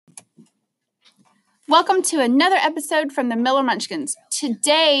Welcome to another episode from the Miller Munchkins.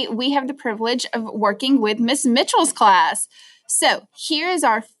 Today, we have the privilege of working with Miss Mitchell's class. So, here is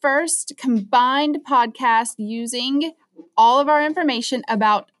our first combined podcast using all of our information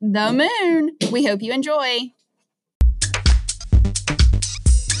about the moon. We hope you enjoy.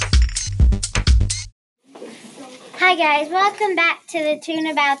 Hi guys, welcome back to the Tune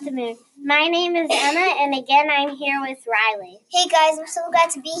About the Moon. My name is Emma, and again I'm here with Riley. Hey guys, I'm so glad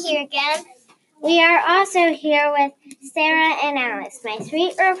to be here again. We are also here with Sarah and Alice, my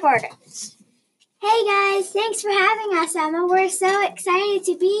sweet reporters. Hey guys, thanks for having us, Emma. We're so excited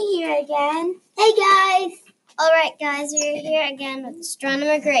to be here again. Hey guys. Alright guys, we're here again with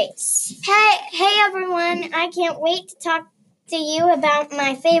Astronomer Grace. Hey everyone, I can't wait to talk to you about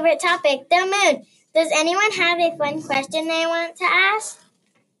my favorite topic, the moon. Does anyone have a fun question they want to ask?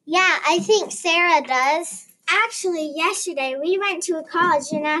 Yeah, I think Sarah does. Actually, yesterday we went to a college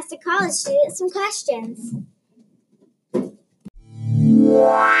and asked a college student some questions.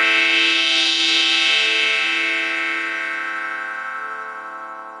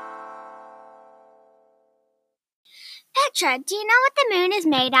 Petra, do you know what the moon is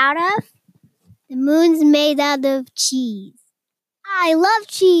made out of? The moon's made out of cheese. I love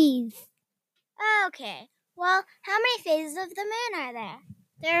cheese. Okay, well, how many phases of the moon are there?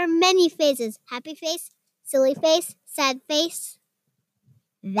 There are many phases. Happy face, silly face, sad face.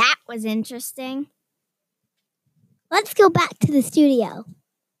 That was interesting. Let's go back to the studio.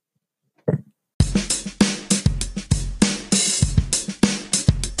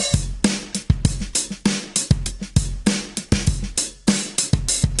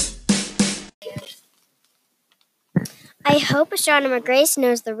 I hope Astronomer Grace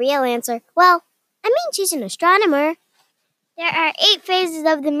knows the real answer. Well, I mean, she's an astronomer. There are 8 phases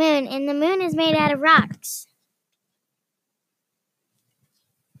of the moon, and the moon is made out of rocks.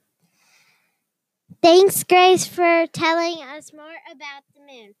 Thanks, Grace, for telling us more about the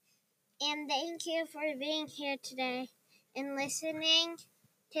moon. And thank you for being here today and listening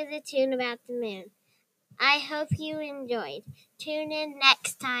to the Tune About the Moon. I hope you enjoyed. Tune in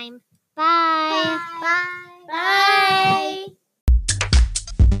next time. Bye. Bye. Bye.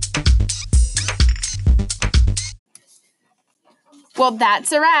 Well,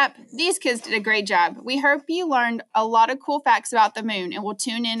 that's a wrap. These kids did a great job. We hope you learned a lot of cool facts about the moon, and we'll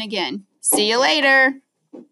tune in again. See you later.